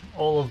much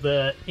all of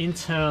the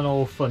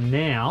internal for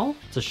now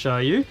to show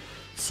you.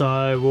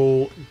 So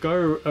we'll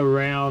go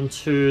around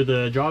to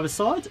the driver's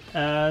side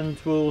and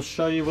we'll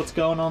show you what's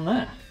going on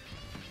there.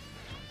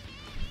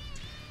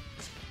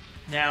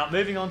 Now,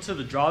 moving on to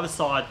the driver's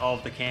side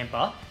of the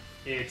camper,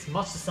 it's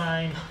much the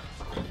same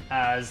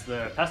as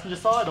the passenger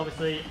side.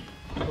 Obviously,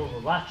 all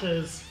the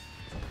latches,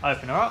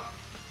 open her up.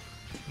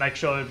 Make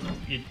sure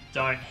you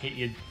don't hit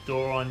your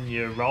door on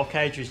your roll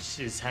cage, which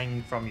is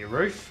hanging from your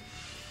roof.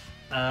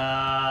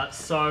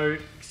 So,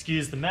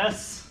 excuse the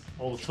mess,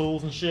 all the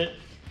tools and shit.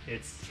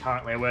 It's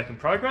currently a work in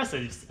progress,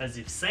 as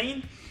you've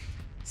seen.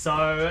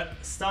 So,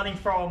 starting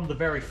from the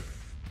very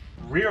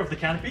rear of the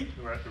canopy,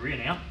 we're at the rear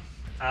now.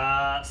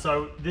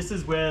 So this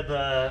is where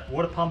the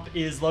water pump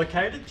is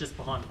located, just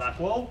behind the back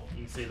wall.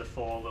 You can see the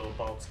 4 little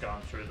bolts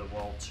going through the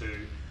wall to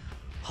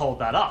hold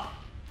that up.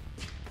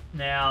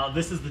 Now,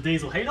 this is the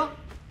diesel heater.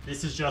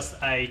 This is just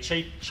a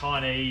cheap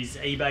Chinese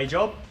eBay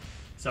job.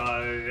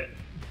 So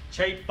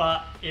cheap,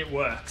 but it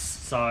works.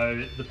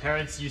 So the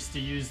parents used to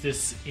use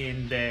this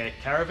in their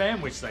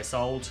caravan, which they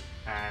sold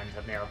and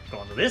have now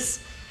gone to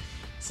this.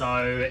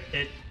 So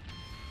it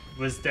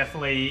was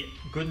definitely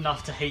good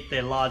enough to heat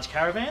their large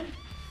caravan.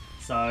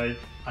 So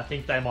I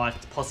think they might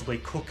possibly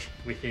cook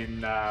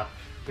within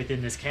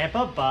this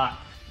camper, but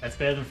it's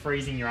better than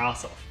freezing your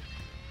ass off.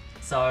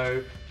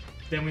 So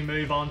then we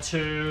move on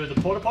to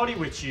the porta potty,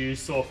 which you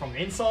saw from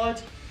the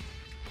inside.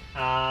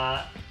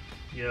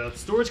 Your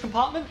storage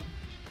compartment.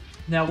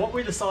 Now, what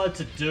we decided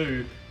to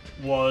do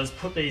was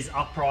put these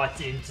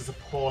uprights in to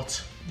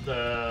support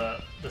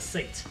the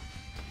seat.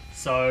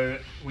 So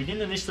we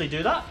didn't initially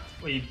do that.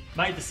 We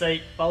made the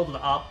seat, folded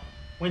it up,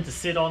 went to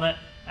sit on it,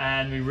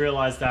 and we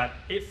realized that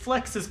it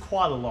flexes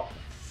quite a lot.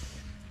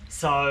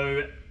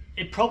 So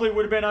it probably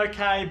would have been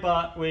okay,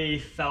 but we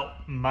felt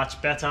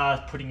much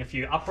better putting a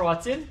few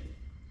uprights in.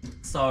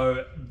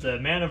 So the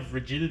amount of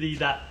rigidity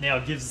that now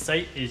gives the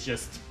seat is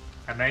just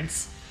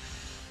immense.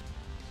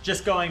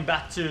 Just going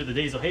back to the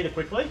diesel heater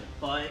quickly,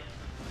 if I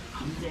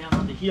come down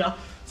under here.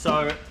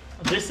 So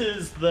this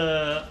is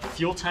the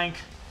fuel tank,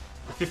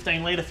 the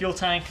 15 litre fuel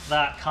tank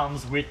that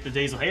comes with the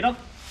diesel heater.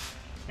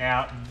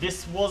 Now,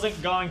 this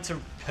wasn't going to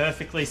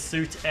perfectly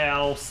suit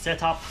our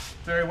setup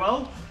very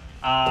well,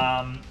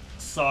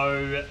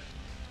 so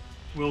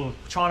we're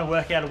trying to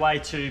work out a way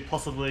to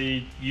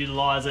possibly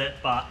utilize it,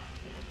 but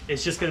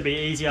it's just going to be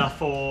easier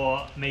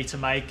for me to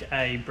make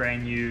a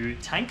brand new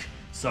tank.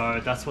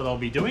 So that's what I'll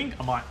be doing.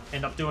 I might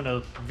end up doing a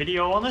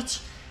video on it.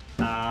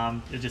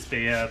 It'll just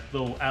be a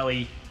little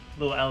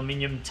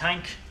aluminium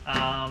tank.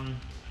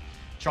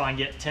 Try and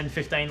get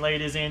 10-15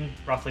 litres in,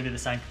 roughly be the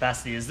same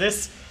capacity as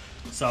this.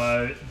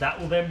 So that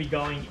will then be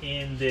going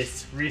in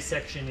this rear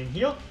section in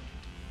here.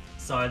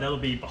 So that'll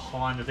be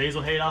behind the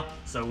diesel heater.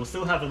 So we'll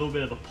still have a little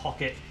bit of a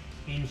pocket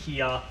in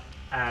here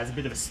as a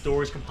bit of a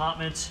storage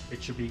compartment.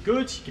 It should be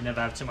good. You can never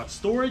have too much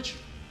storage.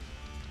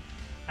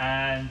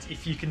 And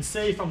if you can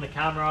see from the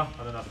camera,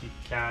 I don't know if you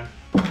can,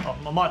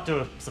 I might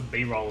do some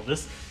B-roll of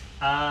this.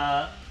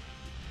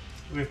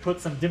 We've put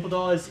some dimple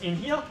dies in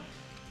here.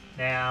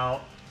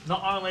 Now,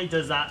 not only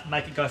does that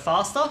make it go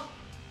faster,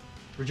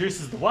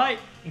 reduces the weight,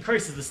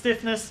 increases the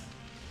stiffness,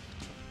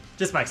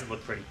 just makes it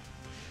look pretty.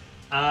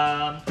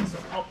 So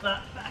pop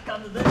that back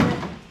under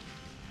there.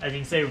 As you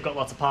can see, we've got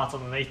lots of parts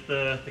underneath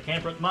the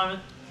camper at the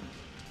moment.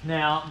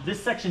 Now,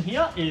 this section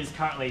here is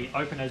currently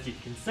open, as you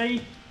can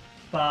see,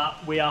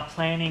 but we are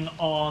planning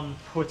on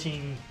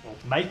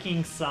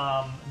making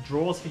some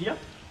drawers for here.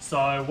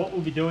 So what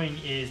we'll be doing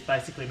is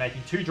basically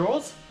making 2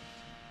 drawers.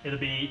 It'll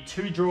be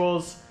 2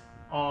 drawers,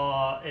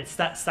 it's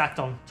stacked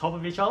on top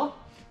of each other.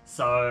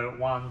 So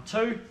 1,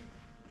 2,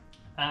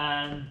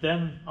 and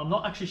then I'm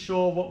not actually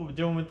sure what we're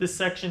doing with this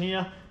section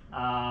here.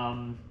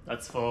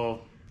 That's for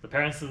the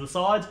parents to the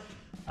side.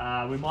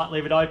 We might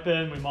leave it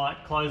open, we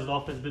might close it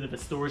off as a bit of a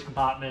storage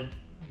compartment,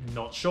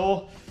 not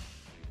sure.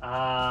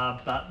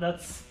 But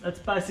that's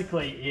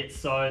basically it.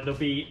 So there'll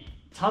be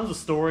tons of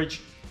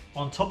storage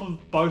on top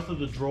of both of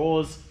the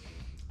drawers.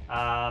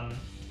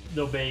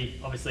 There'll be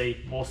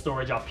obviously more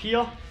storage up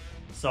here.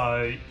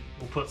 So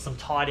we'll put some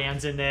tie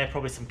downs in there,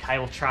 probably some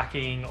cable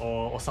tracking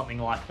or something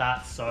like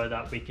that, so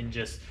that we can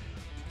just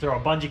throw a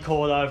bungee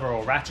cord over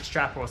or ratchet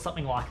strap or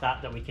something like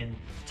that we can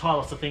tie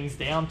lots of things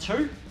down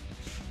to.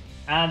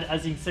 And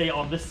as you can see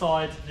on this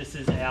side, this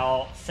is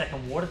our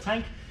second water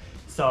tank.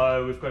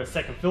 So we've got a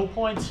second fill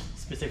point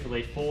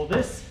specifically for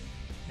this.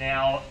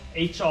 Now,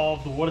 each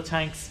of the water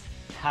tanks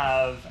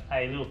have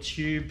a little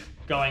tube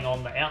going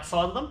on the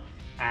outside of them,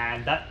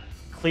 and that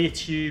clear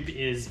tube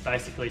is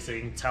basically so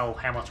you can tell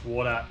how much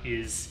water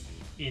is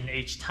in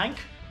each tank,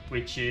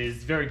 which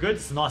is very good.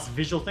 It's a nice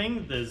visual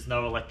thing. There's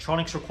no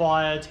electronics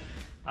required.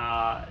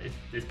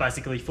 It's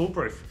basically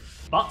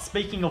foolproof. But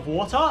speaking of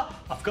water,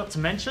 I forgot to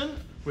mention,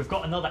 we've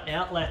got another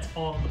outlet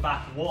on the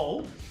back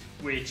wall,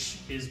 which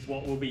is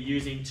what we'll be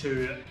using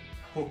to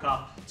hook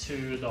up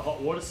to the hot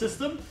water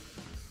system.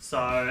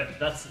 So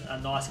that's a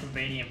nice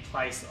convenient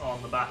place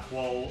on the back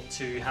wall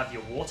to have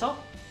your water.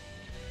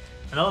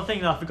 Another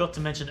thing that I forgot to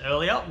mention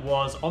earlier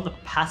was on the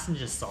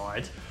passenger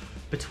side,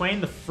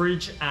 between the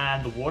fridge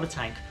and the water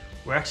tank,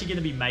 we're actually going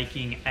to be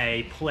making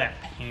a pull-out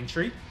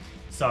pantry.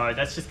 So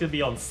that's just going to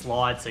be on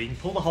slides, so you can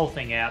pull the whole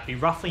thing out, be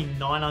roughly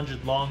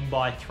 900 long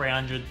by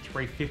 300,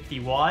 350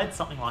 wide,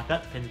 something like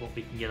that, depends what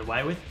we can get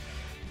away with.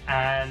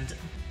 And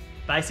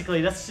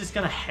basically that's just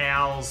going to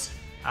house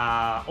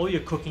all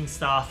your cooking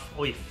stuff,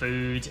 all your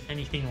food,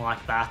 anything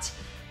like that.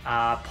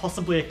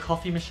 Possibly a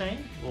coffee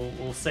machine,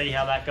 we'll see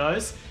how that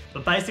goes.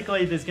 But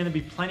basically there's going to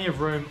be plenty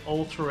of room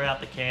all throughout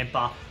the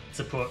camper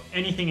to put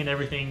anything and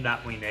everything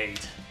that we need.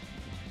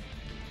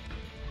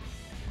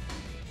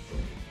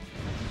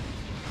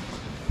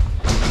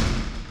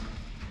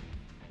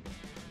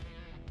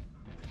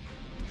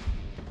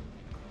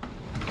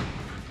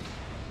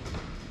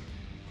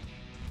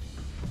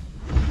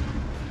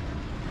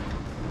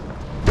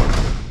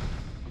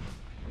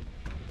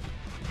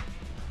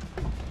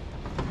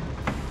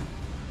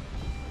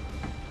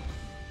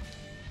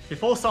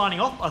 Before signing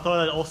off, I thought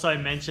I'd also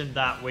mention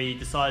that we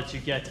decided to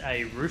get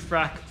a roof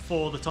rack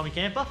for the Tommy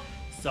Camper.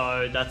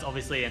 So that's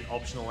obviously an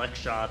optional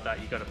extra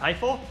that you got to pay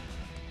for.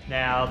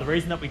 Now, the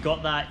reason that we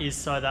got that is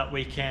so that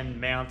we can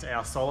mount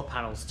our solar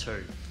panels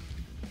too.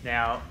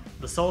 Now,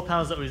 the solar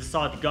panels that we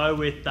decided to go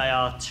with, they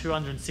are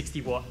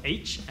 260 watt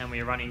each, and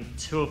we're running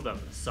 2 of them.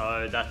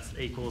 So that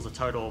equals a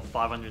total of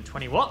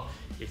 520 watt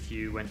if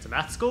you went to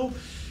math school.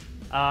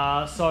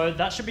 So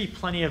that should be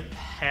plenty of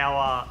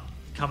power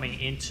coming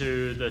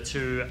into the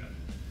 2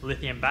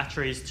 lithium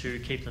batteries to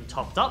keep them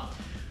topped up,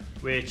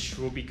 which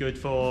will be good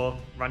for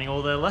running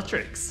all the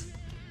electrics.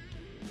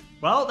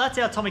 Well, that's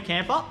our Tommy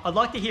Camper. I'd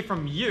like to hear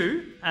from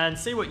you and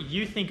see what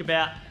you think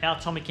about our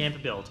Tommy Camper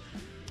build.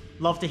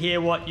 Love to hear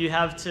what you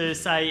have to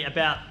say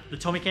about the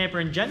Tommy Camper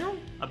in general,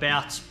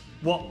 about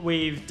what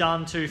we've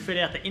done to fit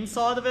out the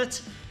inside of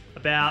it,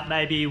 about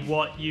maybe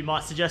what you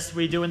might suggest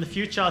we do in the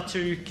future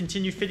to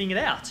continue fitting it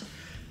out.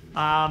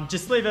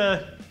 Just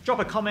drop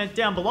a comment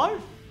down below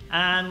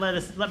and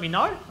let me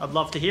know. I'd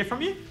love to hear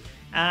from you.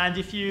 And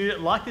if you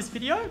like this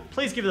video,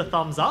 please give it a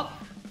thumbs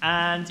up.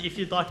 And if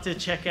you'd like to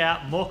check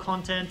out more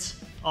content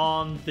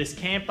on this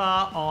camper,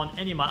 on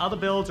any of my other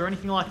builds or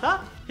anything like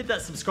that, hit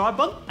that subscribe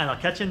button and I'll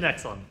catch you in the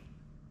next one.